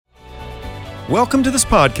Welcome to this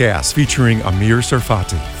podcast featuring Amir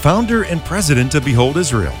Sarfati, founder and president of Behold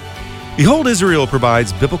Israel. Behold Israel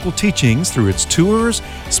provides biblical teachings through its tours,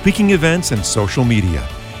 speaking events, and social media.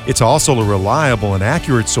 It's also a reliable and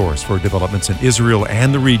accurate source for developments in Israel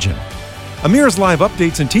and the region. Amir's live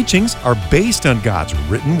updates and teachings are based on God's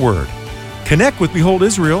written word. Connect with Behold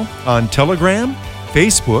Israel on Telegram,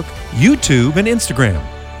 Facebook, YouTube, and Instagram.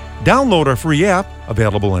 Download our free app,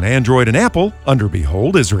 available on Android and Apple, under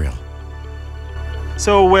Behold Israel.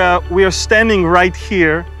 So we are standing right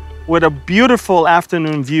here with a beautiful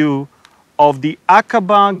afternoon view of the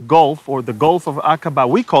Aqaba Gulf, or the Gulf of Aqaba.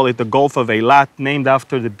 We call it the Gulf of Eilat, named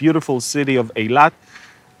after the beautiful city of Eilat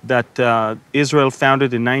that Israel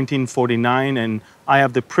founded in 1949. And I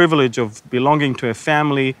have the privilege of belonging to a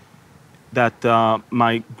family that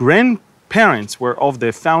my grandparents were of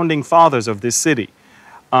the founding fathers of this city.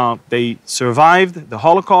 They survived the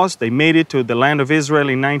Holocaust. They made it to the land of Israel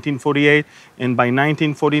in 1948. And by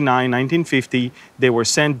 1949, 1950, they were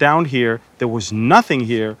sent down here. There was nothing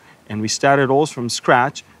here. And we started all from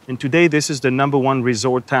scratch. And today, this is the #1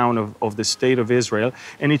 resort town of the state of Israel.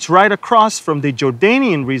 And it's right across from the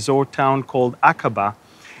Jordanian resort town called Aqaba.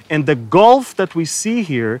 And the gulf that we see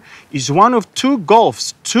here is one of two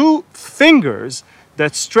gulfs, two fingers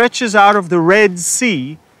that stretches out of the Red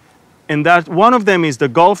Sea. And that one of them is the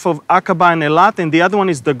Gulf of Aqaba and Eilat, and the other one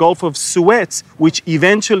is the Gulf of Suez, which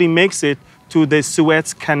eventually makes it to the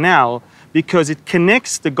Suez Canal because it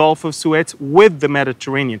connects the Gulf of Suez with the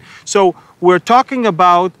Mediterranean. So we're talking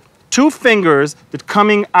about two fingers that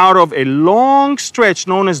coming out of a long stretch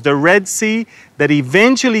known as the Red Sea that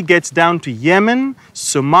eventually gets down to Yemen,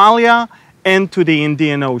 Somalia, and to the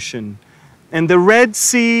Indian Ocean. And the Red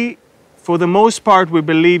Sea, for the most part, we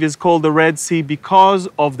believe is called the Red Sea because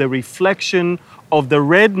of the reflection of the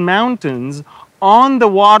red mountains on the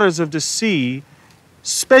waters of the sea,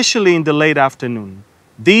 especially in the late afternoon.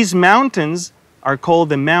 These mountains are called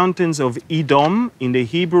the mountains of Edom in the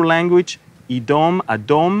Hebrew language. Edom,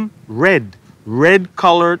 Adom,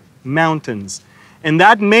 red-colored mountains. And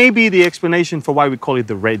that may be the explanation for why we call it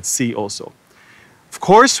the Red Sea also. Of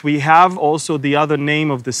course, we have also the other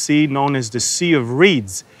name of the sea known as the Sea of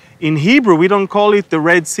Reeds. In Hebrew, we don't call it the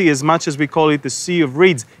Red Sea as much as we call it the Sea of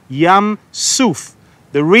Reeds, Yam Suf,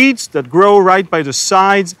 the reeds that grow right by the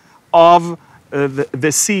sides of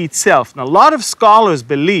the sea itself. Now, a lot of scholars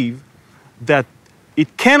believe that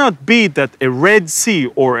it cannot be that a Red Sea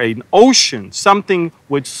or an ocean, something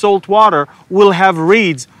with salt water, will have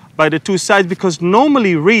reeds by the two sides because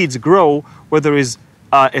normally reeds grow where there is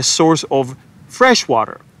a source of fresh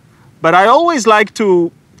water. But I always like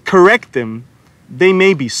to correct them. They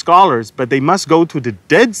may be scholars, but they must go to the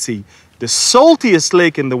Dead Sea, the saltiest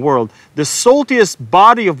lake in the world, the saltiest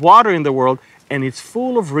body of water in the world, and it's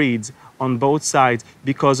full of reeds on both sides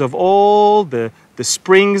because of all the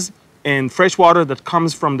springs and fresh water that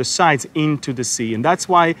comes from the sides into the sea. And that's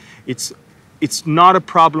why it's not a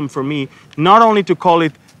problem for me, not only to call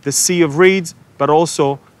it the Sea of Reeds, but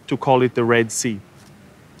also to call it the Red Sea.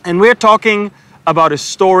 And we're talking about a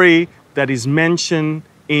story that is mentioned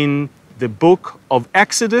in the book of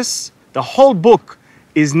Exodus. The whole book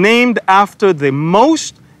is named after the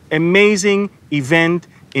most amazing event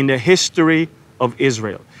in the history of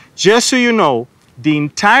Israel. Just so you know, the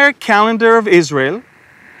entire calendar of Israel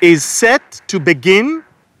is set to begin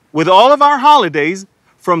with all of our holidays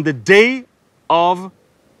from the day of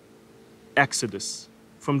Exodus,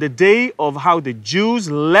 from the day of how the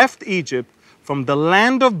Jews left Egypt from the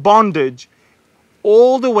land of bondage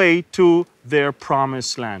all the way to their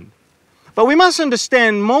promised land. But we must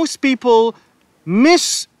understand, most people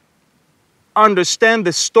misunderstand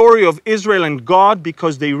the story of Israel and God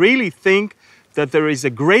because they really think that there is a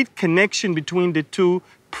great connection between the two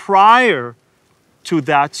prior to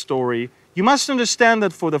that story. You must understand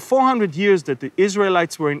that for the 400 years that the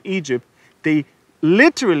Israelites were in Egypt, they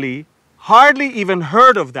literally hardly even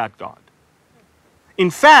heard of that God.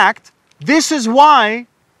 In fact, this is why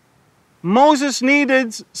Moses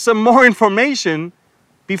needed some more information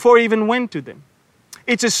before he even went to them.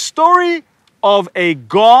 It's a story of a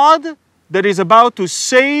God that is about to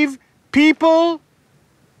save people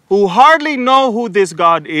who hardly know who this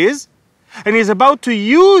God is, and he's about to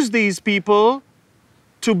use these people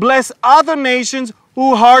to bless other nations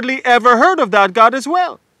who hardly ever heard of that God as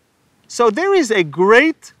well. So there is a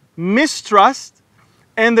great mistrust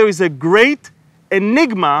and there is a great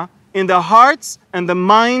enigma in the hearts and the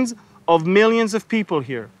minds of millions of people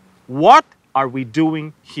here. What are we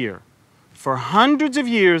doing here? For hundreds of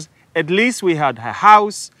years, at least we had a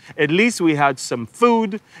house, at least we had some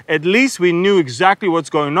food, at least we knew exactly what's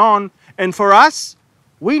going on. And for us,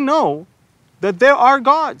 we know that there are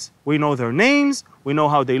gods. We know their names. We know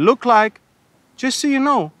how they look like. Just so you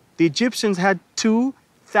know, the Egyptians had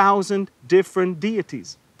 2,000 different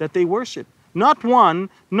deities that they worshiped. Not one,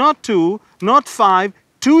 not two, not five,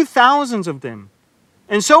 2,000 of them.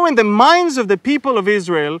 And so in the minds of the people of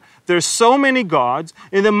Israel, there's so many gods.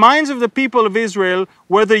 In the minds of the people of Israel,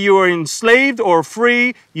 whether you are enslaved or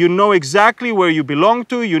free, you know exactly where you belong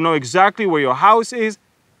to, you know exactly where your house is.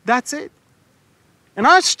 That's it. And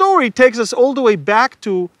our story takes us all the way back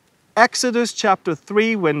to Exodus chapter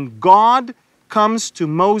 3, when God comes to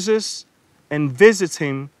Moses and visits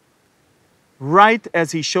him right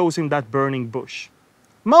as he shows him that burning bush.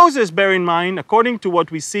 Moses, bear in mind, according to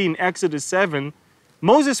what we see in Exodus 7,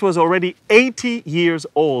 Moses was already 80 years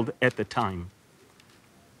old at the time.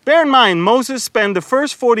 Bear in mind, Moses spent the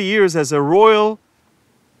first 40 years as a royal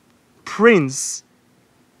prince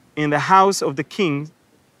in the house of the king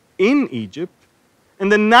in Egypt.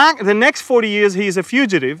 And the next 40 years, he is a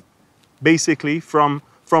fugitive, basically, from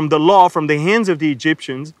the law, from the hands of the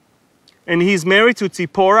Egyptians. And he's married to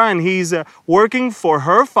Zipporah, and he's working for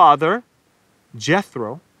her father,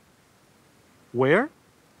 Jethro. Where?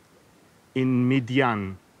 In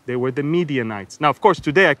Midian. They were the Midianites. Now, of course,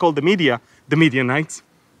 today I call the media the Midianites.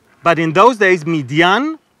 But in those days,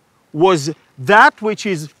 Midian was that which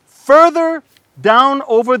is further down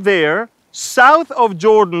over there, south of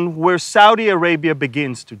Jordan, where Saudi Arabia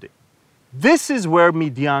begins today. This is where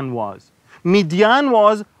Midian was. Midian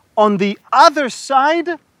was on the other side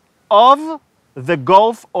of the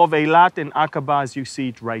Gulf of Eilat and Aqaba as you see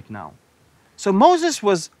it right now. So Moses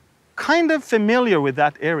was kind of familiar with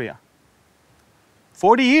that area.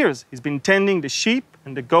 40 years he's been tending the sheep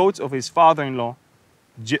and the goats of his father-in-law,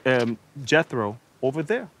 Jethro, over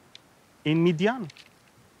there in Midian.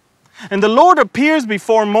 And the Lord appears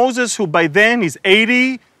before Moses, who by then is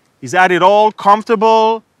 80, he's at it all,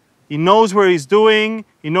 comfortable, he knows where he's doing,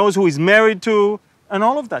 he knows who he's married to, and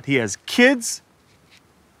all of that. He has kids,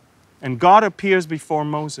 and God appears before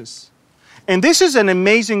Moses. And this is an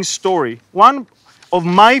amazing story, one of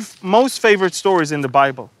my most favorite stories in the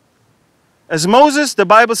Bible. As Moses, the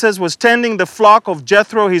Bible says, was tending the flock of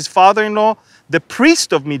Jethro, his father-in-law, the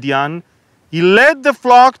priest of Midian, he led the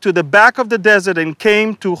flock to the back of the desert and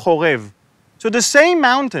came to Horeb. So the same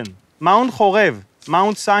mountain, Mount Horeb,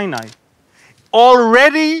 Mount Sinai,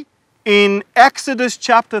 already in Exodus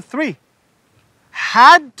chapter 3,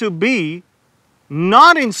 had to be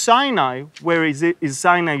not in Sinai, where is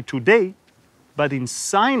Sinai today, but in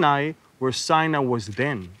Sinai, where Sinai was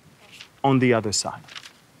then, on the other side.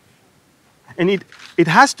 And it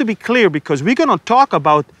has to be clear, because we're going to talk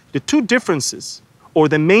about the two differences, or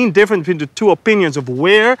the main difference between the two opinions of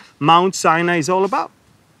where Mount Sinai is all about.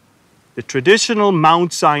 The traditional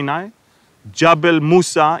Mount Sinai, Jabal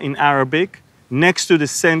Musa in Arabic, next to the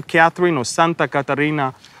St. Catherine or Santa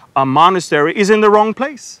Catarina monastery, is in the wrong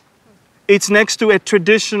place. It's next to a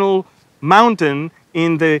traditional mountain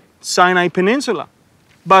in the Sinai Peninsula.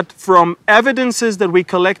 But from evidences that we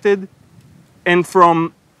collected and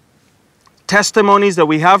from testimonies that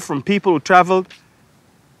we have from people who traveled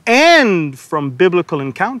and from biblical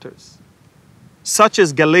encounters, such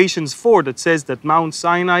as Galatians 4 that says that Mount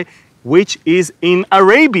Sinai, which is in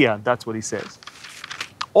Arabia, that's what he says.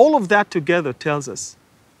 All of that together tells us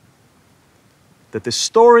that the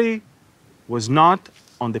story was not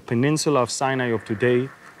on the peninsula of Sinai of today,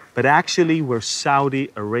 but actually where Saudi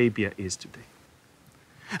Arabia is today.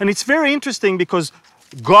 And it's very interesting because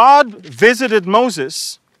God visited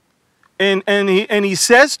Moses and he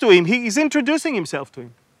says to him, he's introducing himself to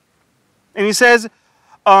him. And he says,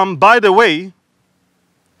 by the way,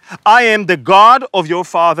 I am the God of your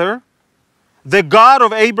father, the God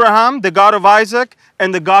of Abraham, the God of Isaac,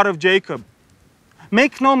 and the God of Jacob.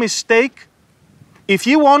 Make no mistake, if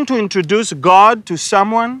you want to introduce God to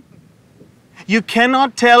someone, you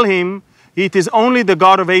cannot tell him it is only the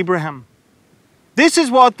God of Abraham. This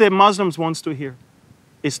is what the Muslims want to hear.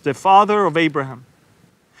 It's the father of Abraham.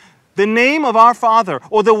 The name of our father,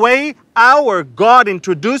 or the way our God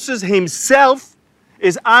introduces himself,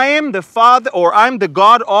 is I am the father, or I'm the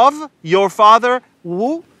God of your father,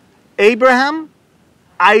 who? Abraham,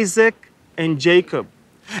 Isaac, and Jacob.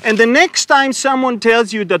 And the next time someone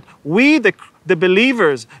tells you that we, the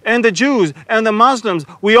believers, and the Jews, and the Muslims,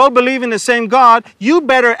 we all believe in the same God, you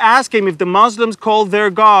better ask him if the Muslims call their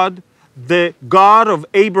God the God of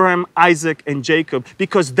Abraham, Isaac, and Jacob,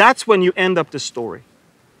 because that's when you end up the story.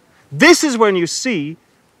 This is when you see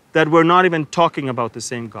that we're not even talking about the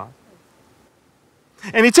same God.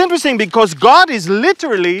 And it's interesting because God is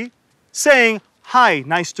literally saying, hi,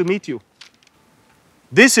 nice to meet you.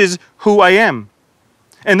 This is who I am.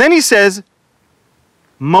 And then he says,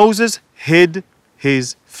 Moses hid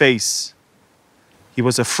his face. He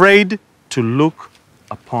was afraid to look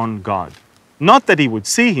upon God. Not that he would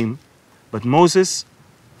see him, but Moses,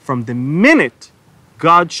 from the minute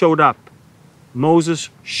God showed up, Moses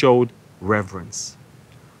showed reverence.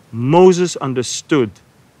 Moses understood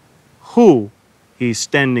who he is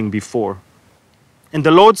standing before. And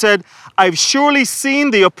the Lord said, I've surely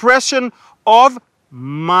seen the oppression of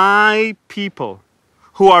my people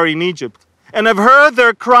who are in Egypt, and I've heard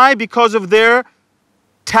their cry because of their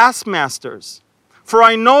taskmasters. For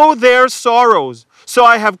I know their sorrows. So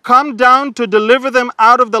I have come down to deliver them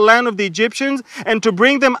out of the land of the Egyptians and to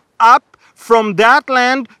bring them up from that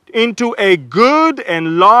land into a good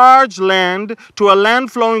and large land, to a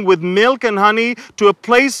land flowing with milk and honey, to a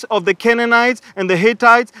place of the Canaanites and the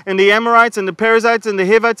Hittites and the Amorites and the Perizzites and the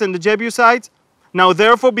Hivites and the Jebusites. Now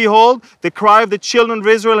therefore, behold, the cry of the children of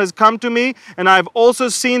Israel has come to me, and I have also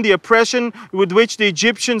seen the oppression with which the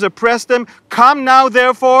Egyptians oppressed them. Come now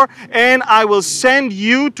therefore, and I will send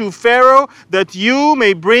you to Pharaoh, that you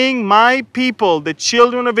may bring my people, the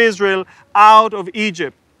children of Israel, out of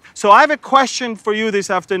Egypt. So I have a question for you this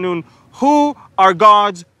afternoon. Who are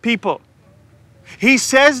God's people? He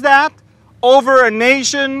says that over a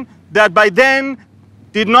nation that by then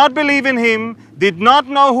did not believe in him, did not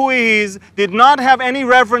know who he is, did not have any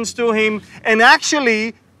reverence to him, and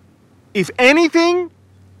actually, if anything,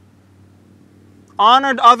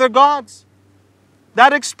 honored other gods.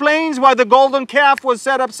 That explains why the golden calf was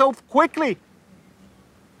set up so quickly.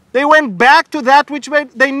 They went back to that which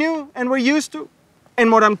they knew and were used to.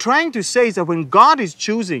 And what I'm trying to say is that when God is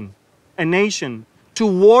choosing a nation to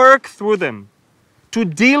work through them, to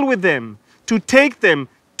deal with them, to take them,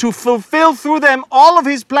 to fulfill through them all of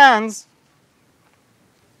his plans,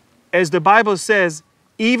 as the Bible says,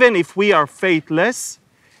 even if we are faithless,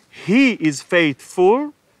 he is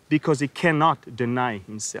faithful because he cannot deny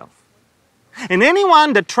himself. And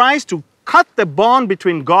anyone that tries to cut the bond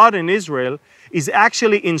between God and Israel is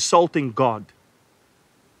actually insulting God.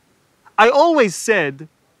 I always said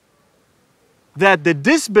that the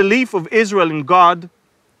disbelief of Israel in God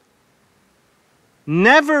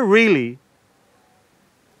never really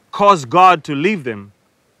caused God to leave them.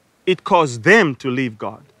 It caused them to leave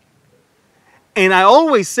God. And I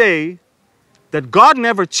always say that God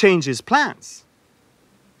never changed his plans.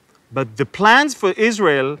 But the plans for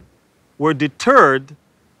Israel were deterred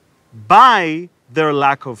by their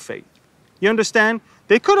lack of faith. You understand?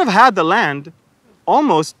 They could have had the land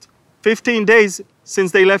almost 15 days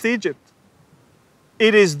since they left Egypt.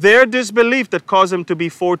 It is their disbelief that caused them to be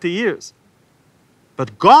 40 years.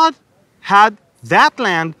 But God had that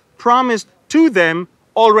land promised to them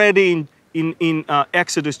already in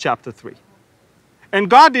Exodus chapter 3. And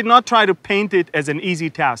God did not try to paint it as an easy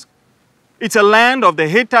task. It's a land of the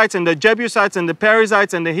Hittites and the Jebusites and the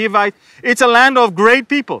Perizzites and the Hivites. It's a land of great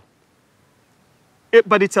people.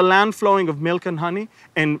 But it's a land flowing of milk and honey.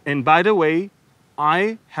 And by the way,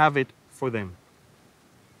 I have it for them.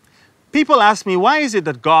 People ask me, why is it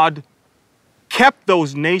that God kept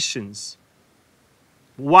those nations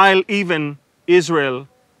while even Israel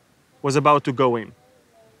was about to go in?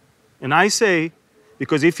 And I say,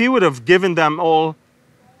 because if he would have given them all,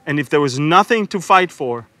 and if there was nothing to fight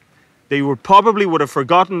for, they probably would have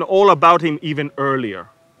forgotten all about him even earlier.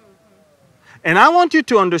 And I want you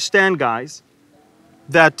to understand, guys,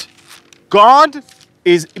 that God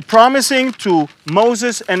is promising to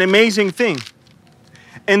Moses an amazing thing.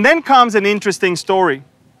 And then comes an interesting story.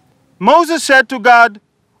 Moses said to God,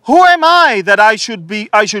 who am I that I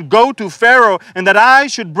should go to Pharaoh and that I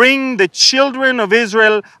should bring the children of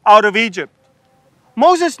Israel out of Egypt?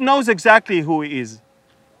 Moses knows exactly who he is.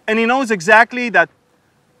 And he knows exactly that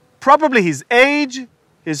probably his age,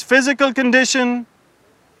 his physical condition,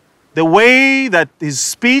 the way that his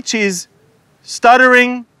speech is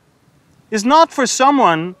stuttering, is not for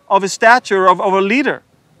someone of a stature of a leader.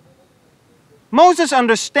 Moses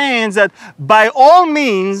understands that by all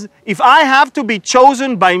means, if I have to be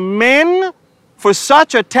chosen by men for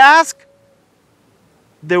such a task,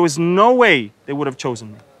 there was no way they would have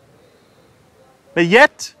chosen me. But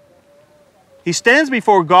yet, he stands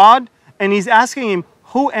before God and he's asking him,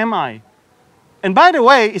 who am I? And by the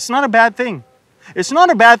way, it's not a bad thing. It's not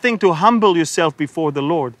a bad thing to humble yourself before the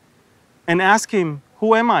Lord and ask him,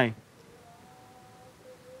 who am I?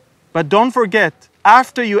 But don't forget,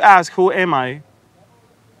 after you ask, who am I?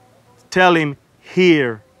 Tell him,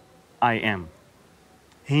 here I am.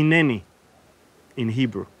 Hineni in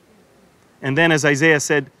Hebrew. And then as Isaiah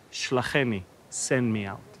said, shlacheni, send me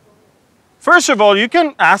out. First of all, you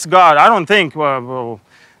can ask God, I don't think, well,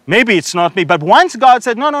 maybe it's not me. But once God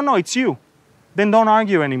said, no, it's you, then don't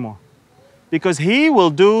argue anymore. because He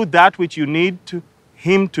will do that which you need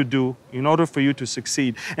Him to do in order for you to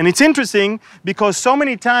succeed. And it's interesting because so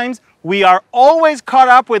many times we are always caught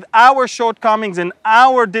up with our shortcomings and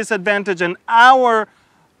our disadvantage and our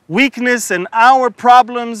weakness and our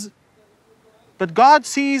problems. But God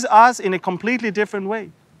sees us in a completely different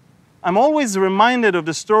way. I'm always reminded of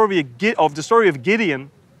the story of Gideon.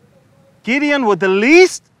 Gideon was the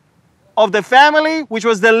least of the family, which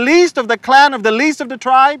was the least of the clan, of the least of the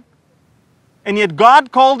tribe. And yet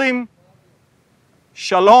God called him,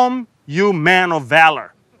 Shalom, you man of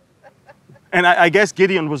valor. And I guess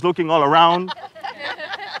Gideon was looking all around.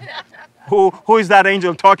 Who is that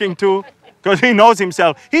angel talking to? Because he knows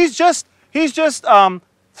himself. He's just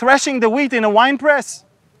threshing the wheat in a wine press.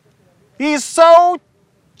 He's so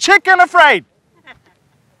chicken afraid.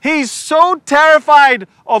 He's so terrified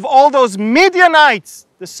of all those Midianites.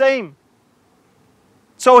 The same.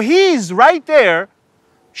 So he's right there,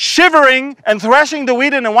 shivering and threshing the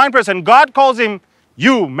wheat in a wine press, and God calls him,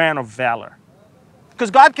 you man of valor. Because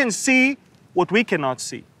God can see what we cannot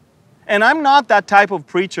see. And I'm not that type of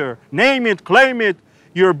preacher. Name it, claim it,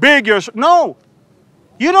 you're big, no.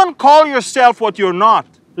 You don't call yourself what you're not.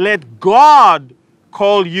 Let God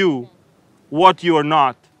call you what you're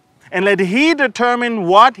not. And let He determine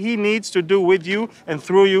what He needs to do with you and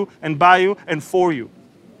through you and by you and for you.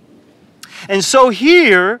 And so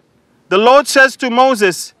here, the Lord says to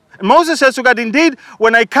Moses says to God, indeed,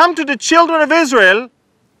 when I come to the children of Israel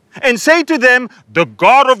and say to them, the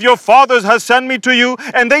God of your fathers has sent me to you,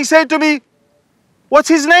 and they say to me, what's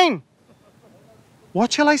His name?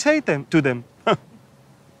 What shall I say to them?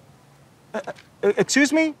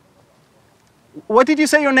 Excuse me? What did you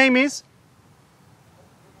say your name is?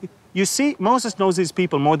 You see, Moses knows his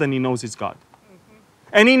people more than he knows his God.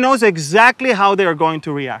 And he knows exactly how they are going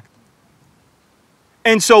to react.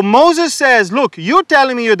 And so Moses says, look, you're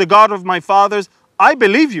telling me you're the God of my fathers. I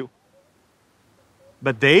believe you.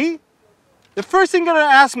 But the first thing they're going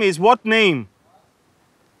to ask me is, what name?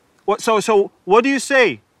 So what do you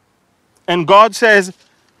say? And God says,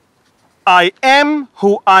 I am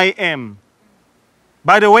who I am.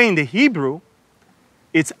 By the way, in the Hebrew,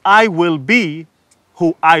 it's I will be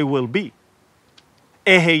who I will be.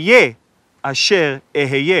 Eheye asher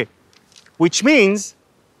eheye. Which means,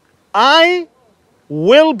 I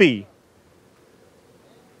will be.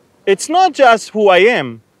 It's not just who I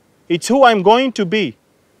am, it's who I'm going to be.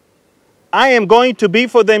 I am going to be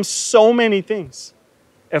for them so many things.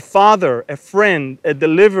 A father, a friend, a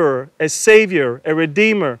deliverer, a savior, a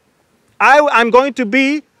redeemer. I'm going to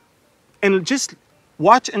be, and just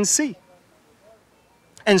watch and see.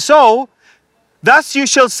 And so, thus you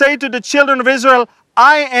shall say to the children of Israel,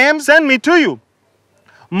 I am, send me to you.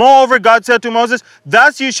 Moreover, God said to Moses,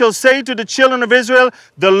 thus you shall say to the children of Israel,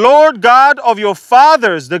 the Lord God of your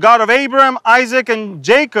fathers, the God of Abraham, Isaac, and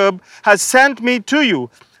Jacob, has sent me to you.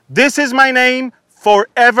 This is my name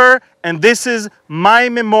forever, and this is my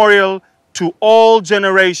memorial to all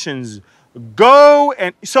generations. Go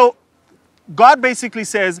and... So, God basically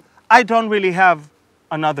says, I don't really have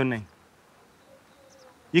another name.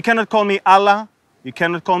 You cannot call me Allah. You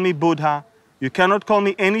cannot call me Buddha. You cannot call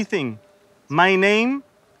me anything. My name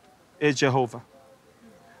is Jehovah.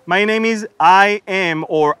 My name is I am,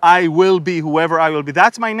 or I will be, whoever I will be.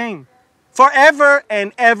 That's my name. Forever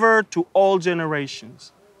and ever to all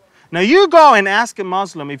generations. Now you go and ask a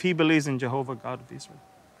Muslim if he believes in Jehovah, God of Israel.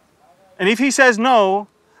 And if he says no,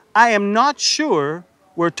 I am not sure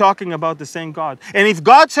we're talking about the same God. And if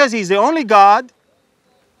God says He's the only God,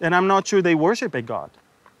 then I'm not sure they worship a God.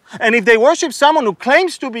 And if they worship someone who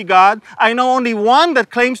claims to be God, I know only one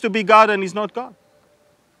that claims to be God and is not God.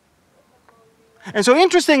 And so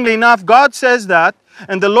interestingly enough, God says that,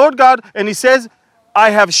 and the Lord God, and He says, I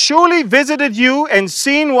have surely visited you and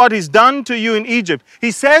seen what is done to you in Egypt.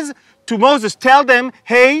 He says to Moses, tell them,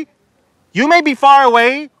 hey, you may be far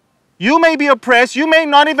away, you may be oppressed, you may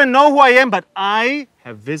not even know who I am, but I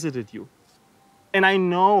have visited you. And I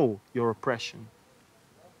know your oppression.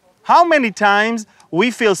 How many times we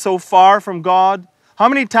feel so far from God? How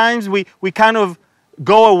many times we kind of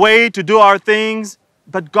go away to do our things?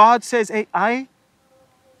 But God says, hey,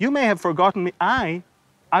 you may have forgotten me. I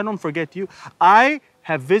don't forget you. I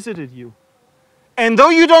have visited you. And though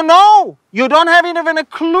you don't know, you don't have even a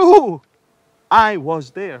clue, I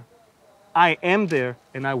was there. I am there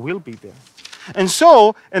and I will be there.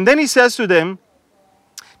 And then He says to them,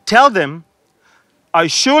 tell them, I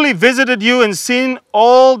surely visited you and seen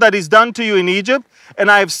all that is done to you in Egypt, and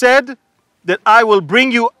I have said that I will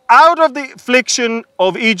bring you out of the affliction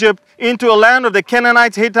of Egypt into a land of the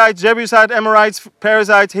Canaanites, Hittites, Jebusites, Amorites,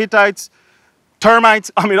 Perizzites, Hittites,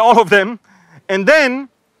 termites, all of them. And then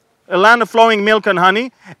a land of flowing milk and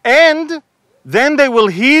honey, and then they will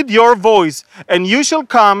heed your voice, and you shall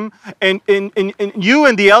come, and you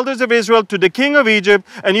and the elders of Israel, to the king of Egypt,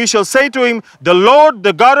 and you shall say to him, the Lord,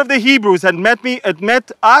 the God of the Hebrews, had met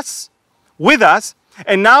with us,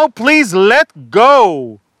 and now please let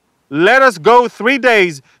us go 3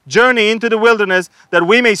 days journey into the wilderness, that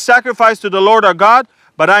we may sacrifice to the Lord our God.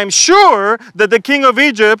 But I am sure that the king of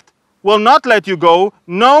Egypt will not let you go,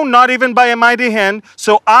 no, not even by a mighty hand.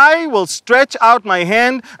 So I will stretch out my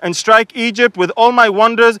hand and strike Egypt with all my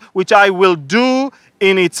wonders, which I will do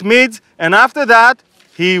in its midst. And after that,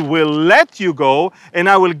 he will let you go, and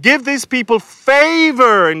I will give these people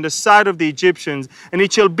favor in the sight of the Egyptians. And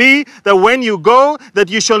it shall be that when you go, that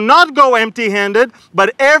you shall not go empty-handed,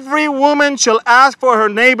 but every woman shall ask for her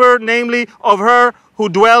neighbor, namely of her who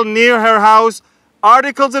dwell near her house,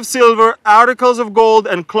 articles of silver, articles of gold,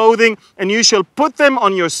 and clothing, and you shall put them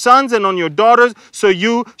on your sons and on your daughters, so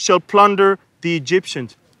you shall plunder the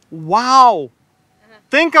Egyptians. Wow!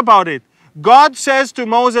 Think about it. God says to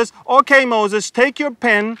Moses, okay, Moses, take your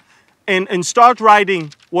pen and start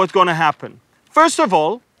writing what's going to happen. First of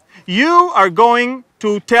all, you are going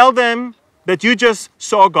to tell them that you just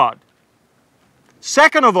saw God.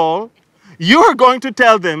 Second of all, you are going to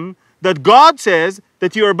tell them that God says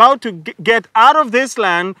that you're about to get out of this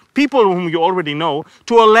land, people whom you already know,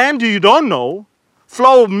 to a land you don't know,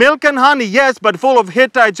 flow of milk and honey, yes, but full of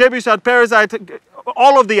Hittite, Jebusite, Perizzite,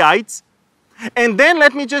 all of the ites. And then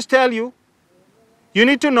let me just tell you, you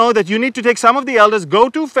need to know that you need to take some of the elders, go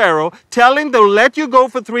to Pharaoh, tell him they'll let you go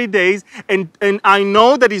for 3 days, and I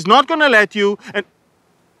know that he's not going to let you. And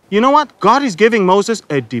you know what? God is giving Moses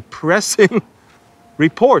a depressing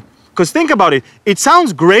report. Because think about it. It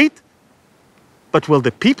sounds great, but will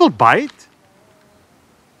the people buy it?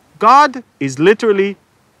 God is literally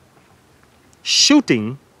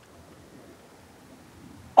shooting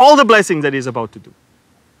all the blessings that he's about to do.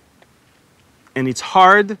 And it's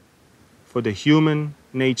hard for the human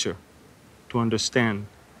nature to understand.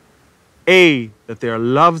 A, that they are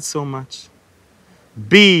loved so much.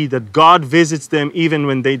 B, that God visits them even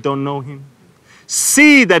when they don't know him.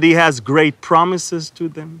 C, that he has great promises to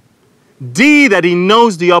them. D, that he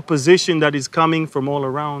knows the opposition that is coming from all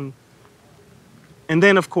around. And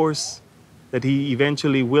then, of course, that he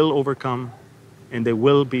eventually will overcome and they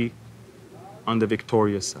will be on the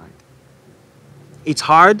victorious side. It's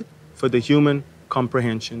hard for the human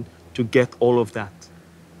comprehension to get all of that.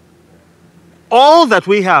 All that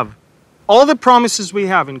we have, all the promises we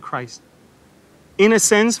have in Christ, in a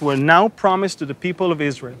sense, were now promised to the people of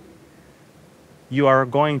Israel. You are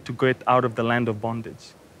going to get out of the land of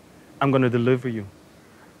bondage. I'm going to deliver you.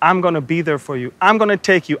 I'm going to be there for you. I'm going to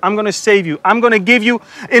take you. I'm going to save you. I'm going to give you.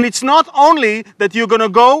 And it's not only that you're going to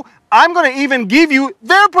go, I'm going to even give you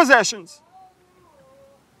their possessions.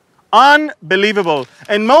 Unbelievable.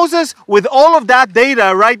 And Moses, with all of that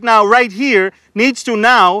data right now, right here, needs to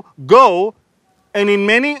now go and in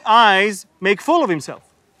many eyes make fool of himself.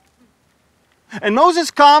 And Moses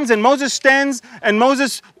comes and Moses stands and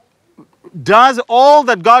Moses does all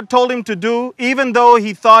that God told him to do, even though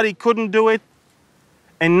he thought he couldn't do it.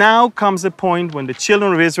 And now comes the point when the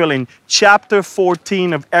children of Israel in chapter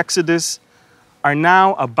 14 of Exodus are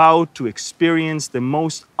now about to experience the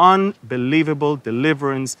most unbelievable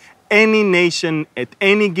deliverance any nation at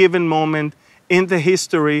any given moment in the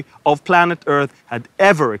history of planet Earth had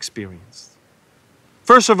ever experienced.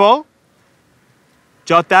 First of all,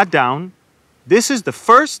 jot that down. This is the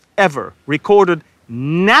first ever recorded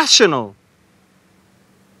national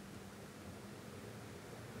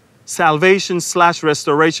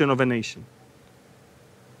salvation/restoration of a nation.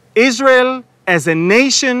 Israel as a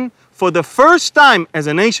nation, for the first time as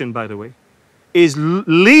a nation, by the way, is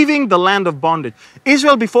leaving the land of bondage.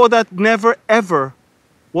 Israel before that never ever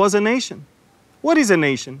was a nation. What is a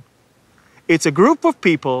nation? It's a group of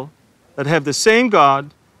people that have the same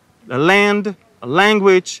God, a land, a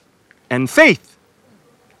language, and faith.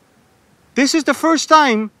 This is the first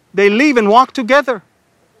time they live and walk together.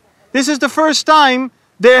 This is the first time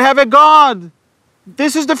they have a God.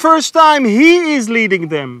 This is the first time he is leading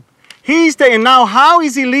them. And now how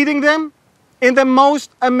is he leading them? In the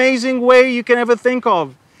most amazing way you can ever think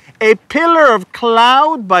of. A pillar of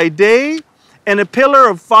cloud by day and a pillar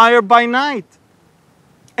of fire by night.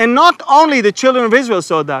 And not only the children of Israel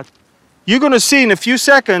saw that. You're going to see in a few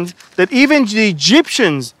seconds that even the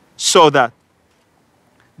Egyptians saw that.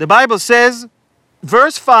 The Bible says,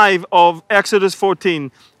 verse 5 of Exodus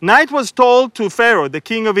 14, night was told to Pharaoh, the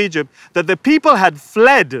king of Egypt, that the people had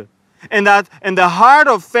fled, and the heart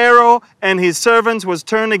of Pharaoh and his servants was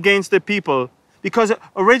turned against the people. because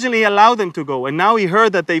originally he allowed them to go. And now he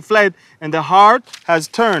heard that they fled, and the heart has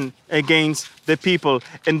turned against the people.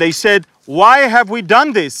 And they said, why have we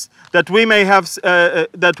done this? That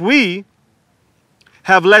we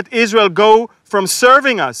have let Israel go from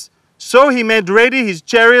serving us. So he made ready his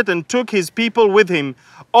chariot and took his people with him.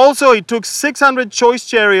 Also he took 600 choice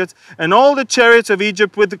chariots and all the chariots of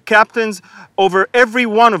Egypt with the captains over every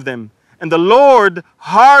one of them. And the Lord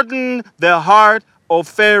hardened the heart of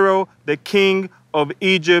Pharaoh, the king of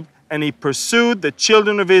Egypt, and he pursued the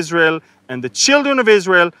children of Israel. And the children of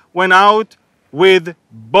Israel went out with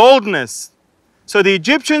boldness. So the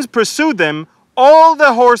Egyptians pursued them, all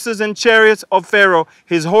the horses and chariots of Pharaoh,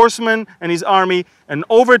 his horsemen and his army, and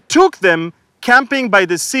overtook them, camping by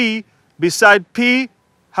the sea beside Pi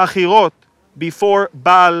Hachirot, before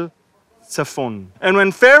Baal Zephon. And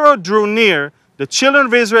when Pharaoh drew near, the children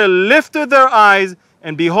of Israel lifted their eyes,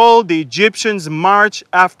 and behold, the Egyptians marched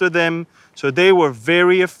after them. So they were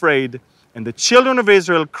very afraid. And the children of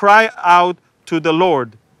Israel cried out to the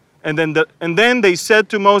Lord. And then they said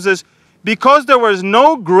to Moses, because there was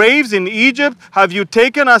no graves in Egypt, have you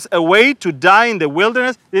taken us away to die in the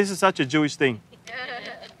wilderness? This is such a Jewish thing.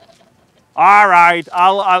 All right,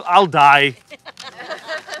 I'll die.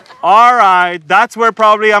 All right, that's where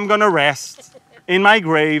probably I'm going to rest, in my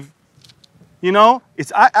grave. You know,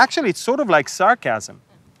 it's sort of like sarcasm,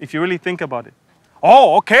 if you really think about it.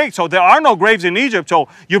 Oh, okay, so there are no graves in Egypt, so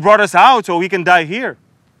you brought us out so we can die here.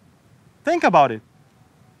 Think about it.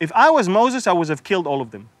 If I was Moses, I would have killed all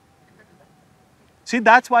of them. See,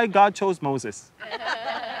 that's why God chose Moses.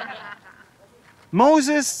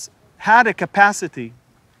 Moses had a capacity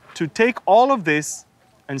to take all of this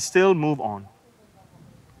and still move on.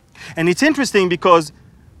 And it's interesting because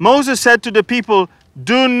Moses said to the people,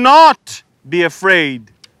 do not be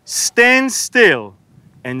afraid. Stand still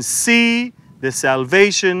and see the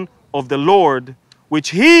salvation of the Lord, which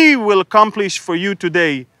he will accomplish for you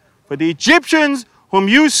today. For the Egyptians whom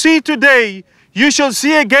you see today, you shall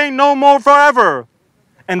see again no more forever.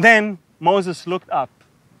 And then Moses looked up.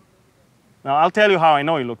 Now I'll tell you how I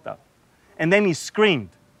know he looked up. And then he screamed.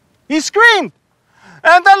 He screamed,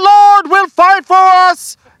 and the Lord will fight for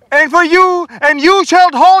us and for you, and you shall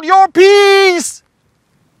hold your peace.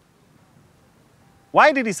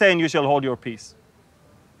 Why did he say, and you shall hold your peace?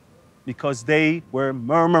 Because they were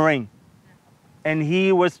murmuring. And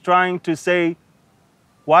he was trying to say,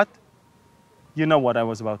 what? You know what I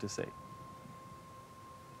was about to say.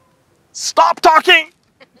 Stop talking!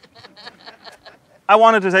 I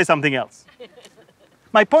wanted to say something else.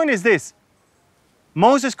 My point is this.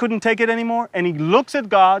 Moses couldn't take it anymore, and he looks at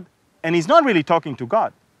God, and he's not really talking to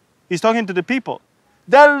God. He's talking to the people.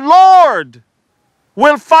 The Lord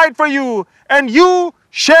will fight for you, and you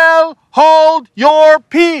shall hold your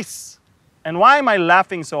peace. And why am I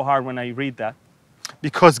laughing so hard when I read that?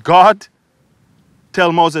 Because God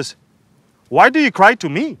tell Moses, why do you cry to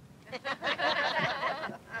me?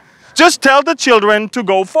 Just tell the children to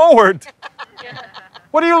go forward.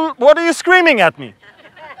 What are you screaming at me?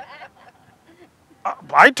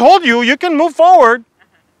 I told you, you can move forward.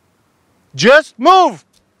 Just move.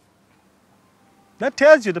 That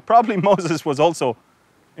tells you that probably Moses was also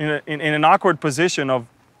in an awkward position of,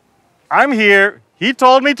 I'm here, he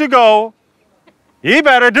told me to go, he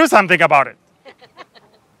better do something about it.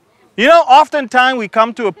 You know, oftentimes we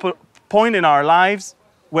come to a point in our lives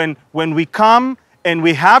when we come and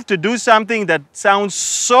we have to do something that sounds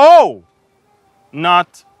so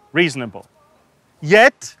not reasonable.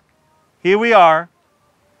 Yet, here we are,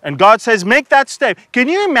 and God says, make that step. Can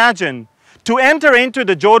you imagine to enter into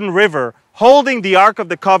the Jordan River holding the Ark of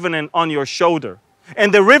the Covenant on your shoulder?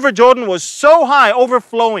 And the River Jordan was so high,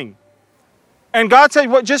 overflowing. And God said,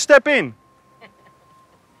 well, just step in.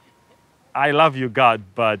 I love you, God,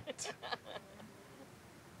 but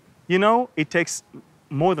you know, it takes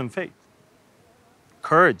more than faith.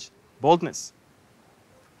 Courage, boldness.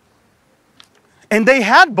 And they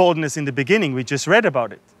had boldness in the beginning. We just read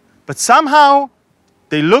about it. But somehow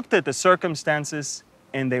they looked at the circumstances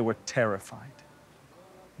and they were terrified.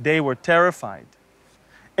 They were terrified.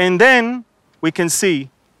 And then we can see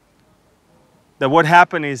that what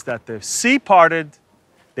happened is that the sea parted,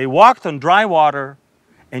 they walked on dry water,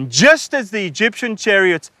 and just as the Egyptian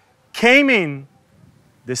chariots came in,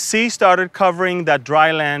 the sea started covering that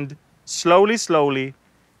dry land slowly, slowly.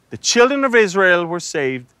 The children of Israel were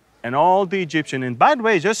saved, and all the Egyptian. And by the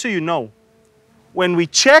way, just so you know, when we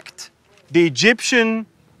checked the Egyptian,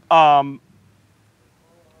 I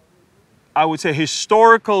would say,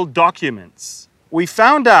 historical documents, we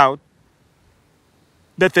found out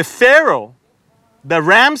that the Pharaoh, the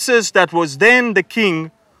Ramses that was then the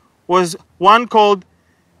king, was one called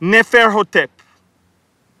Neferhotep.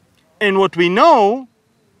 And what we know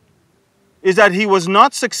is that he was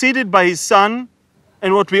not succeeded by his son.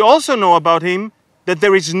 And what we also know about him, that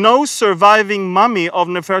there is no surviving mummy of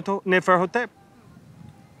Neferhotep.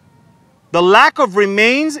 The lack of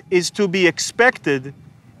remains is to be expected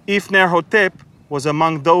if Neferhotep was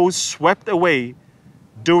among those swept away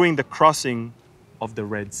during the crossing of the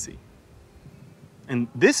Red Sea. And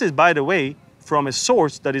this is, by the way, from a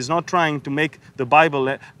source that is not trying to make the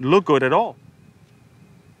Bible look good at all.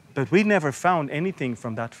 But we never found anything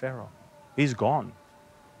from that pharaoh. He's gone.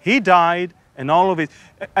 He died, and all of it.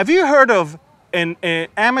 Have you heard of an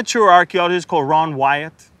amateur archaeologist called Ron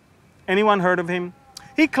Wyatt? Anyone heard of him?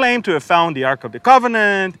 He claimed to have found the Ark of the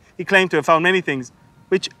Covenant. He claimed to have found many things,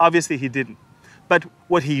 which obviously he didn't. But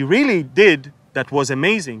what he really did that was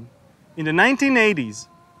amazing, in the 1980s,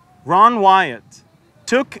 Ron Wyatt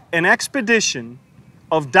took an expedition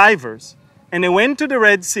of divers and they went to the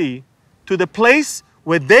Red Sea, to the place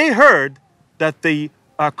where they heard that the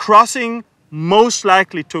crossing most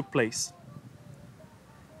likely took place.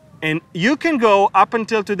 And you can go up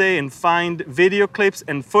until today and find video clips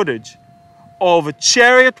and footage of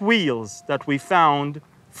chariot wheels that we found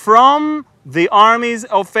from the armies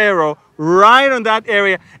of Pharaoh right on that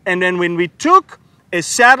area. And then when we took a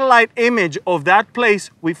satellite image of that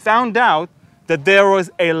place, we found out that there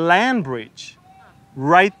was a land bridge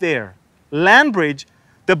right there. Land bridge.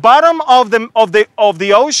 The bottom of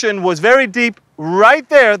the ocean was very deep. Right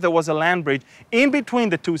there was a land bridge in between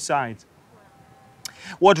the two sides.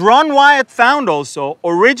 What Ron Wyatt found also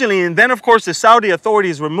originally, and then of course the Saudi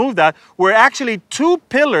authorities removed that, were actually two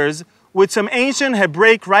pillars with some ancient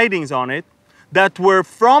Hebraic writings on it that were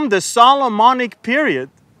from the Solomonic period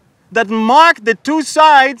that marked the two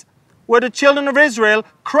sides where the children of Israel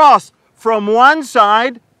crossed from one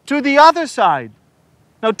side to the other side.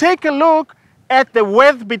 Now take a look at the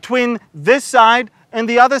width between this side and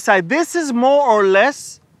the other side. This is more or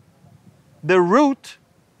less the route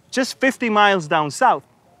just 50 miles down south,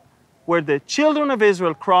 where the children of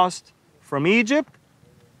Israel crossed from Egypt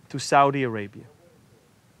to Saudi Arabia.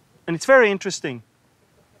 And it's very interesting,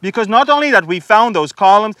 because not only that we found those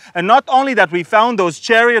columns, and not only that we found those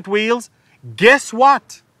chariot wheels, guess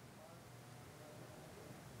what?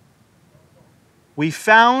 We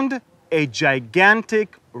found a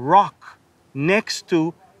gigantic rock next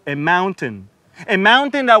to a mountain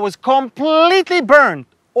that was completely burned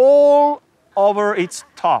all over its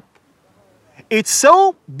top. It's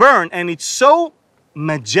so burned and it's so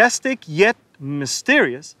majestic yet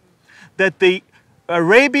mysterious that the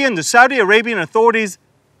Saudi Arabian authorities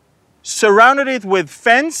surrounded it with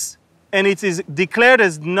fence, and it is declared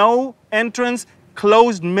as no entrance,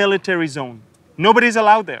 closed military zone. Nobody's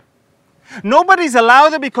allowed there. Nobody's allowed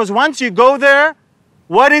there because once you go there,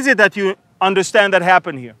 what is it that you understand that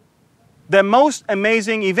happened here? The most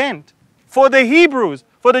amazing event for the Hebrews,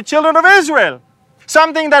 for the children of Israel.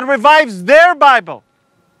 Something that revives their Bible.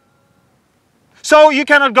 So you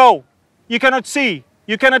cannot go, you cannot see,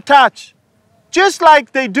 you cannot touch. Just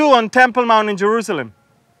like they do on Temple Mount in Jerusalem.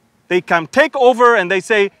 They come take over and they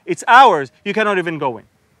say, it's ours. You cannot even go in.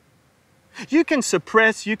 You can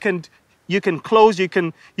suppress, you can close, you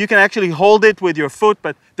can actually hold it with your foot,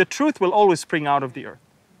 but the truth will always spring out of the earth.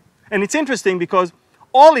 And it's interesting because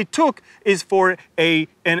all it took is for a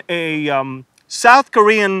South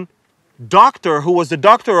Korean doctor, who was the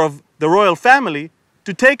doctor of the royal family,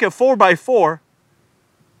 to take a 4x4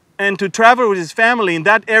 and to travel with his family in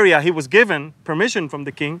that area. He was given permission from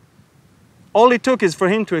the king. All it took is for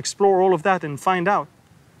him to explore all of that and find out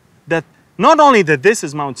that not only that this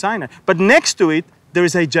is Mount Sinai, but next to it there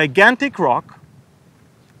is a gigantic rock,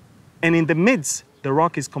 and in the midst the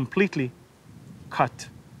rock is completely cut.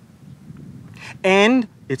 And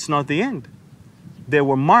it's not the end. There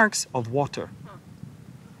were marks of water.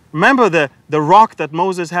 Remember the rock that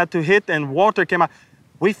Moses had to hit and water came out?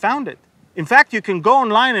 We found it. In fact, you can go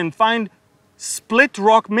online and find Split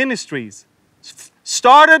Rock Ministries,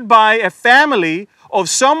 started by a family of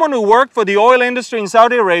someone who worked for the oil industry in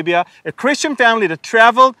Saudi Arabia, a Christian family that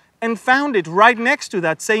traveled and found it right next to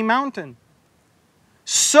that same mountain.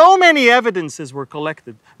 So many evidences were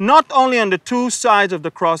collected, not only on the two sides of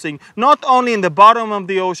the crossing, not only in the bottom of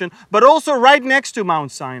the ocean, but also right next to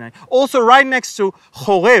Mount Sinai, also right next to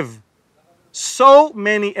Horeb. So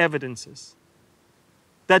many evidences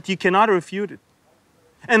that you cannot refute it.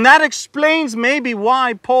 And that explains maybe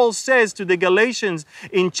why Paul says to the Galatians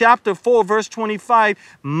in chapter 4, verse 25,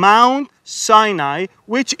 Mount Sinai,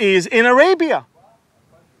 which is in Arabia,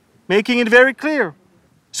 making it very clear.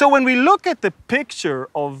 So when we look at the picture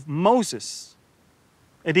of Moses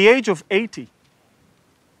at the age of 80,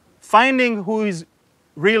 finding who his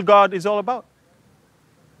real God is all about,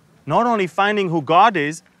 Not only finding who God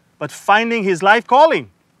is, but finding his life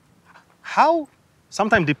calling. How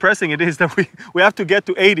sometimes depressing it is that we have to get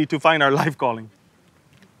to 80 to find our life calling.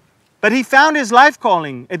 But he found his life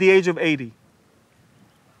calling at the age of 80.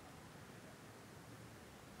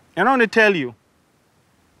 And I want to tell you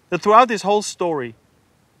that throughout this whole story,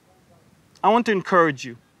 I want to encourage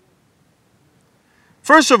you.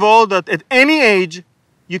 First of all, that at any age,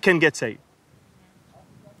 you can get saved.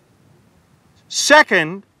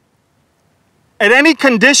 Second, at any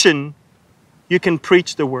condition, you can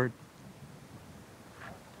preach the word.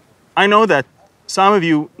 I know that some of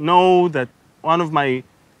you know that one of my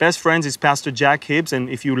best friends is Pastor Jack Hibbs, and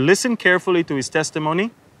if you listen carefully to his testimony,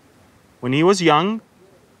 when he was young,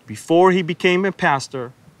 before he became a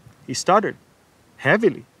pastor, he stuttered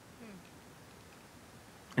heavily.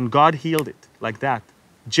 And God healed it like that,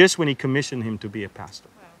 just when he commissioned him to be a pastor.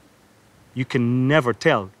 You can never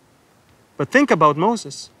tell. But think about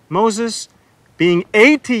Moses. Moses, being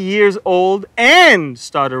 80 years old and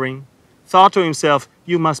stuttering, thought to himself,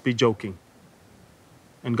 you must be joking.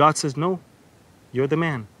 And God says, no, you're the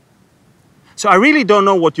man. So I really don't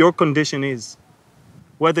know what your condition is.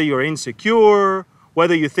 Whether you're insecure,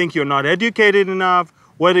 whether you think you're not educated enough,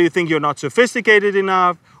 whether you think you're not sophisticated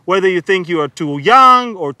enough, whether you think you are too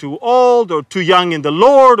young or too old or too young in the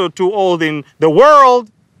Lord or too old in the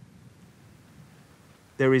world.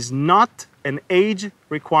 There is not an age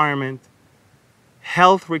requirement,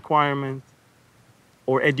 health requirement,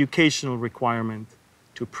 or educational requirement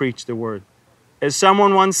to preach the word. As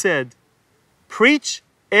someone once said, preach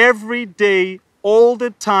every day, all the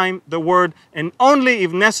time, the word, and only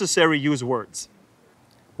if necessary, use words.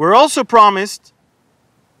 We're also promised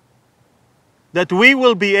that we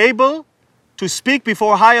will be able to speak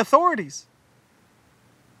before high authorities.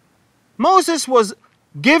 Moses was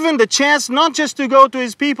given the chance not just to go to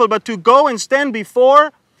his people, but to go and stand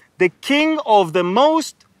before the king of the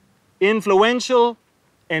most influential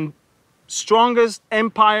and strongest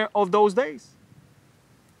empire of those days.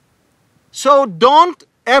 So don't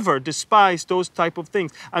ever despise those type of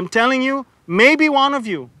things. I'm telling you, maybe one of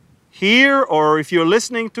you here, or if you're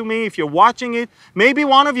listening to me, if you're watching it, maybe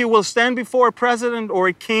one of you will stand before a president or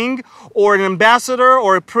a king or an ambassador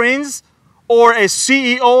or a prince or a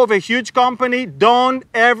CEO of a huge company. Don't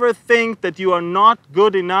ever think that you are not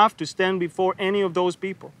good enough to stand before any of those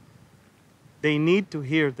people. They need to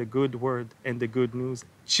hear the good word and the good news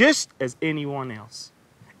just as anyone else.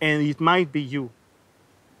 And it might be you.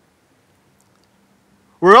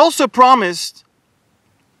 We're also promised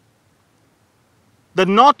that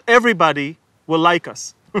not everybody will like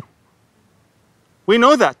us. We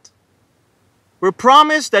know that. We're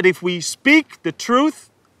promised that if we speak the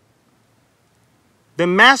truth, the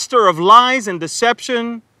master of lies and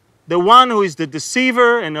deception, the one who is the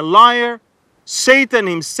deceiver and a liar, Satan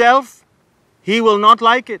himself, he will not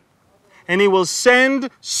like it. And he will send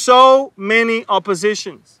so many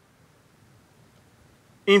oppositions.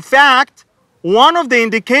 In fact, one of the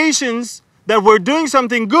indications that we're doing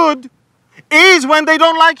something good is when they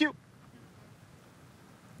don't like you.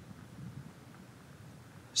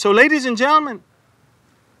 So, ladies and gentlemen,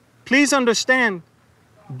 please understand,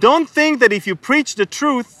 don't think that if you preach the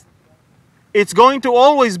truth, it's going to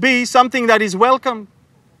always be something that is welcome.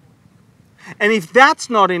 And if that's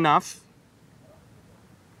not enough,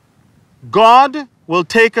 God will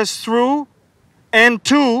take us through and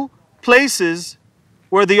to places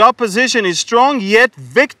where the opposition is strong, yet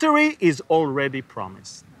victory is already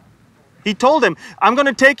promised. He told them, I'm going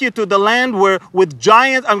to take you to the land where with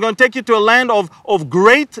giants, I'm going to take you to a land of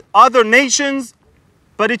great other nations,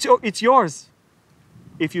 but it's yours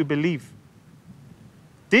if you believe.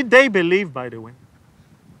 Did they believe, by the way?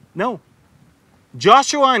 No.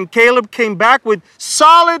 Joshua and Caleb came back with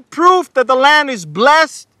solid proof that the land is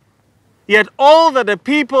blessed. Yet all that the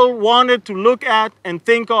people wanted to look at and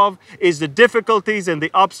think of is the difficulties and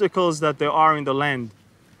the obstacles that there are in the land.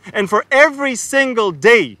 And for every single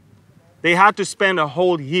day, they had to spend a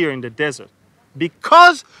whole year in the desert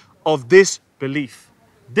because of this belief.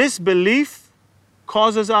 This belief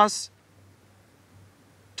causes us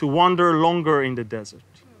to wander longer in the desert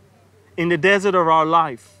of our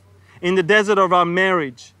life, in the desert of our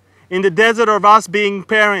marriage, in the desert of us being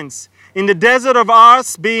parents, in the desert of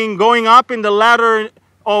us going up in the ladder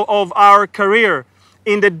of our career,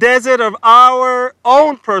 in the desert of our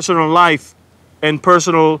own personal life and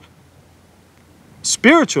personal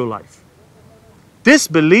spiritual life. This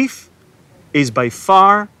belief is by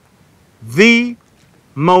far the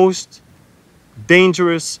most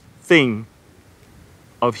dangerous thing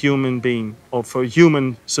of human being or for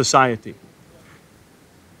human society.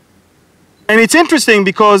 And it's interesting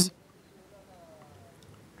because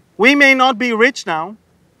We may not be rich now,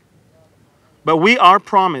 but we are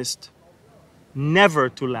promised never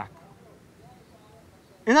to lack.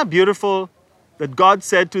 Isn't that beautiful that God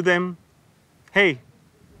said to them, hey,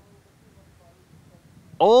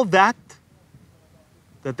 all that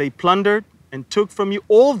they plundered and took from you,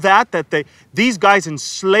 all that these guys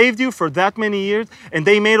enslaved you for that many years, and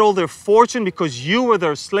they made all their fortune because you were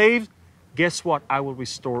their slaves, guess what? I will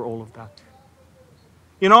restore all of that.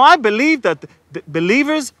 You know, I believe that the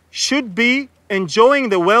believers should be enjoying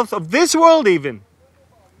the wealth of this world even,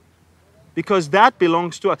 because that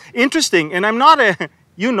belongs to us. Interesting, and I'm not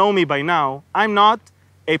you know me by now, I'm not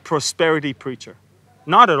a prosperity preacher.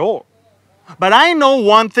 Not at all. But I know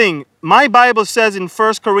one thing. My Bible says in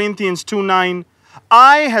 1 Corinthians 2:9,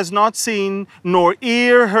 eye has not seen, nor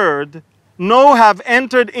ear heard, nor have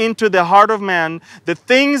entered into the heart of man the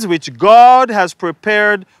things which God has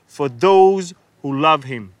prepared for those who love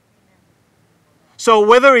Him. So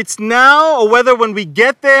whether it's now or whether when we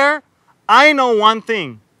get there, I know one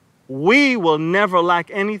thing. We will never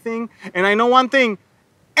lack anything. And I know one thing.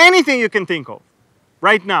 Anything you can think of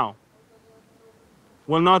right now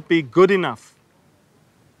will not be good enough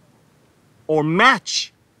or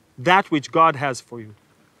match that which God has for you.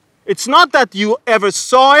 It's not that you ever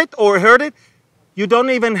saw it or heard it. You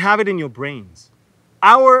don't even have it in your brains.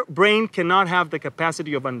 Our brain cannot have the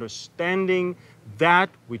capacity of understanding that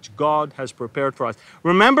which God has prepared for us.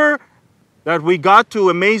 Remember that we got to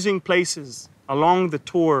amazing places along the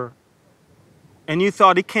tour, and you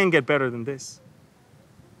thought it can't get better than this.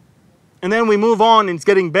 And then we move on, and it's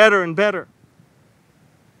getting better and better.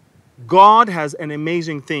 God has an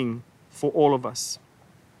amazing thing for all of us.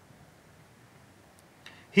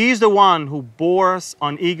 He's the one who bore us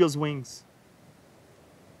on eagle's wings.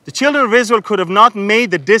 The children of Israel could have not made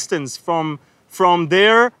the distance from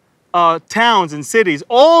their towns and cities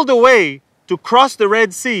all the way to cross the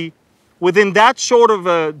Red Sea within that short of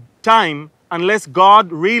a time unless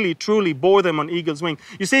God really, truly bore them on eagle's wings.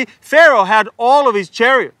 You see, Pharaoh had all of his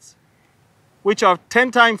chariots, which are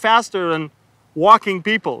 10 times faster than walking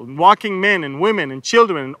people, and walking men and women and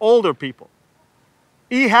children and older people.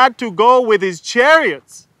 He had to go with his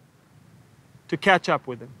chariots to catch up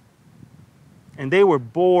with them. And they were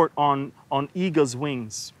borne on eagle's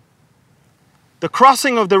wings. The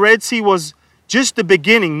crossing of the Red Sea was just the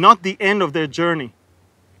beginning, not the end of their journey.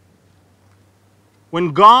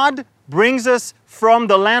 When God brings us from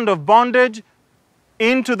the land of bondage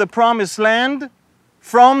into the promised land,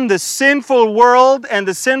 from the sinful world and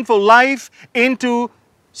the sinful life into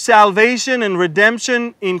salvation and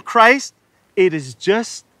redemption in Christ, it is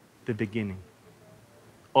just the beginning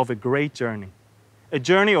of a great journey, a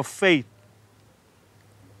journey of faith.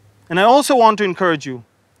 And I also want to encourage you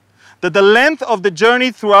that the length of the journey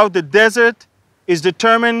throughout the desert is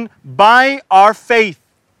determined by our faith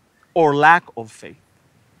or lack of faith.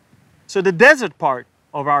 So the desert part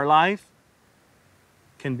of our life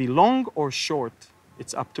can be long or short.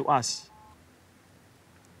 It's up to us.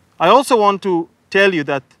 I also want to tell you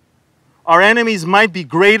that our enemies might be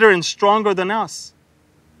greater and stronger than us.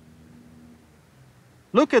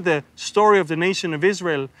 Look at the story of the nation of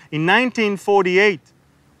Israel. In 1948,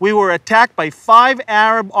 we were attacked by 5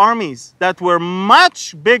 Arab armies that were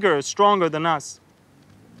much bigger, stronger than us.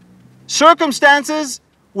 Circumstances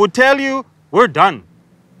would tell you, we're done.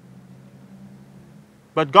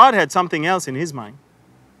 But God had something else in His mind.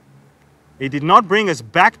 He did not bring us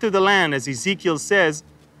back to the land, as Ezekiel says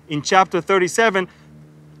in chapter 37,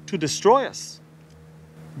 to destroy us.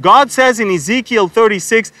 God says in Ezekiel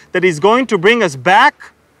 36 that He's going to bring us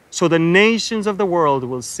back so the nations of the world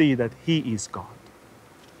will see that He is God.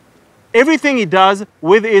 Everything He does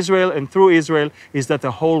with Israel and through Israel is that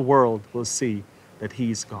the whole world will see that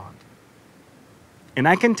He is God. And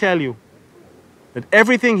I can tell you that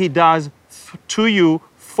everything He does to you,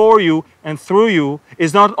 for you, and through you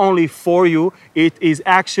is not only for you, it is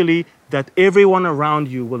actually that everyone around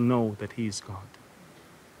you will know that He is God.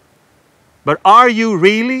 But are you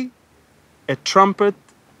really a trumpet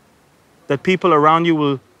that people around you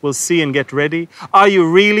will see and get ready? Are you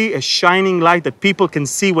really a shining light that people can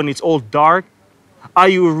see when it's all dark? Are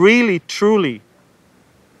you really, truly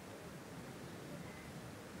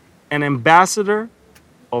an ambassador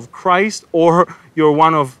of Christ, or you're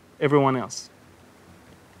one of everyone else?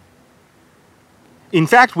 In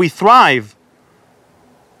fact, we thrive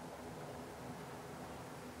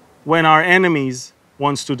when our enemies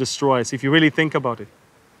wants to destroy us, if you really think about it.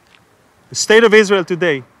 The state of Israel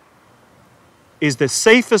today is the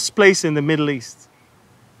safest place in the Middle East.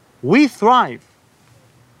 We thrive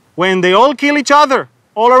when they all kill each other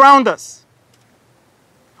all around us.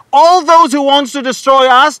 All those who wants to destroy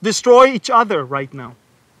us, destroy each other right now.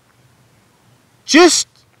 Just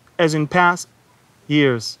as in past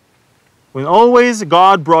years, when always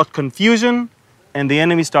God brought confusion and the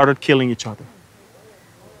enemy started killing each other.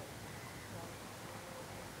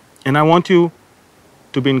 And I want you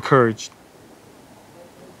to be encouraged.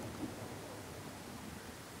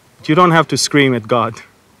 But you don't have to scream at God.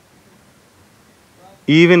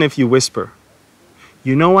 Even if you whisper.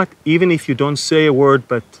 You know what? Even if you don't say a word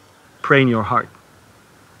but pray in your heart.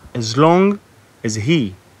 As long as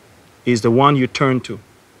He is the one you turn to,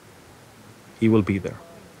 He will be there.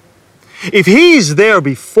 If He is there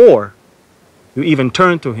before you even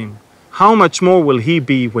turn to Him, how much more will He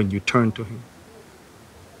be when you turn to Him?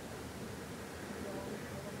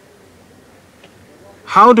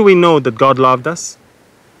 How do we know that God loved us?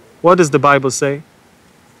 What does the Bible say?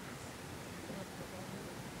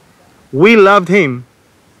 We loved Him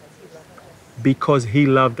because He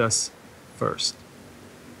loved us first.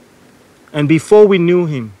 And before we knew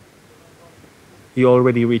Him, He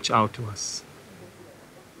already reached out to us.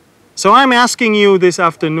 So I'm asking you this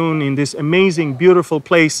afternoon in this amazing, beautiful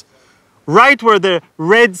place, right where the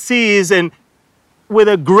Red Sea is, and with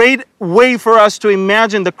a great way for us to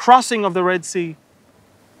imagine the crossing of the Red Sea.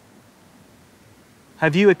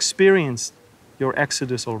 Have you experienced your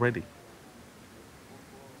exodus already?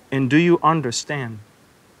 And do you understand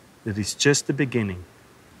that it's just the beginning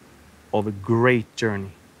of a great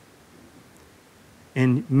journey?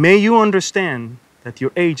 And may you understand that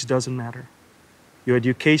your age doesn't matter. Your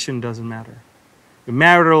education doesn't matter. Your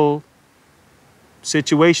marital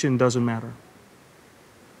situation doesn't matter.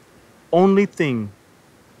 The only thing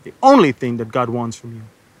that God wants from you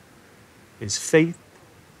is faith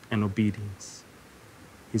and obedience.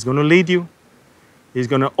 He's going to lead you. He's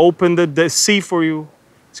going to open the sea for you.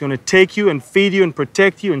 He's going to take you and feed you and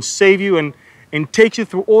protect you and save you and take you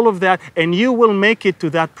through all of that. And you will make it to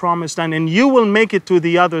that promised land. And you will make it to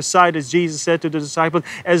the other side, as Jesus said to the disciples,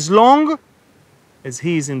 as long as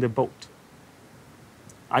He's in the boat.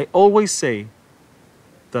 I always say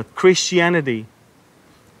that Christianity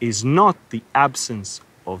is not the absence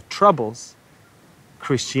of troubles.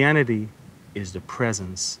 Christianity is the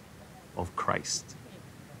presence of Christ.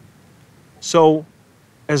 So,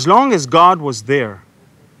 as long as God was there,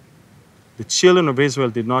 the children of Israel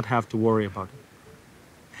did not have to worry about it.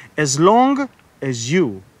 As long as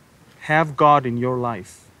you have God in your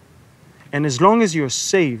life, and as long as you're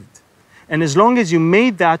saved, and as long as you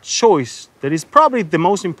made that choice, that is probably the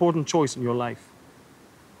most important choice in your life,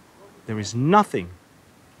 there is nothing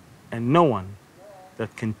and no one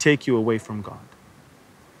that can take you away from God.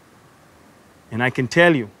 And I can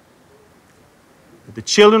tell you that the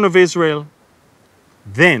children of Israel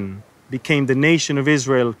then became the nation of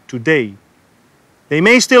Israel today. They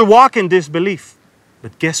may still walk in disbelief,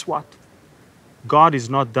 but guess what? God is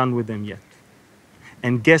not done with them yet.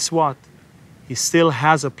 And guess what? He still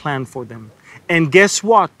has a plan for them. And guess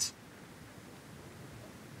what?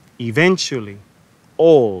 Eventually,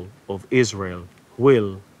 all of Israel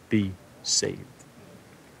will be saved.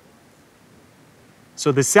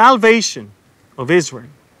 So the salvation of Israel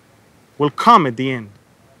will come at the end.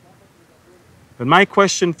 But my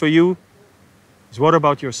question for you is, what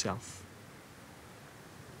about yourself?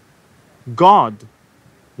 God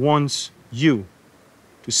wants you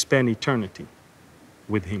to spend eternity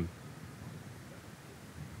with Him.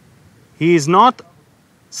 He is not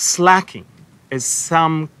slacking, as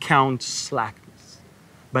some count slackness,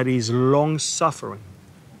 but He is long-suffering,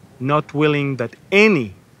 not willing that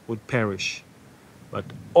any would perish, but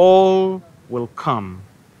all will come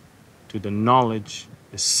to the knowledge,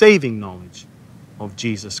 the saving knowledge of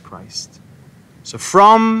Jesus Christ. So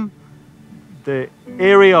from the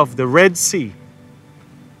area of the Red Sea,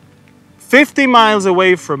 50 miles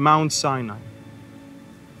away from Mount Sinai,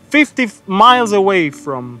 50 miles away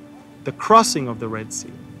from the crossing of the Red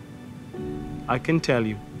Sea, I can tell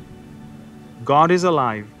you, God is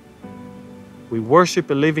alive. We worship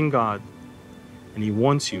a living God, and He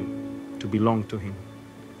wants you to belong to Him.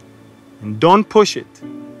 And don't push it.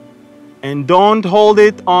 And don't hold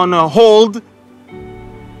it on a hold,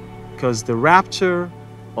 because the rapture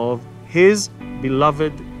of His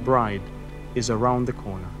beloved bride is around the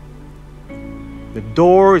corner. The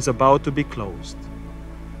door is about to be closed.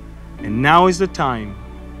 And now is the time,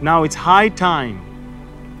 now it's high time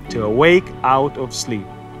to awake out of sleep.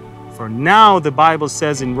 For now, the Bible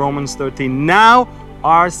says in Romans 13, now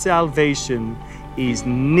our salvation is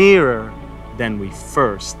nearer than we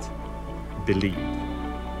first believed.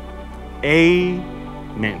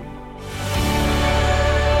 Amen.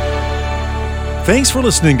 Thanks for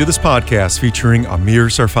listening to this podcast featuring Amir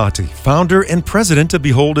Tsarfati, founder and president of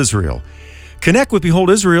Behold Israel. Connect with Behold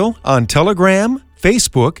Israel on Telegram,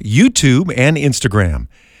 Facebook, YouTube, and Instagram.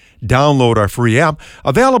 Download our free app,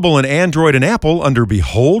 available in Android and Apple under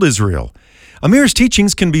Behold Israel. Amir's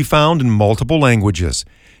teachings can be found in multiple languages.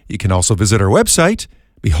 You can also visit our website,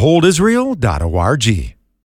 beholdisrael.org.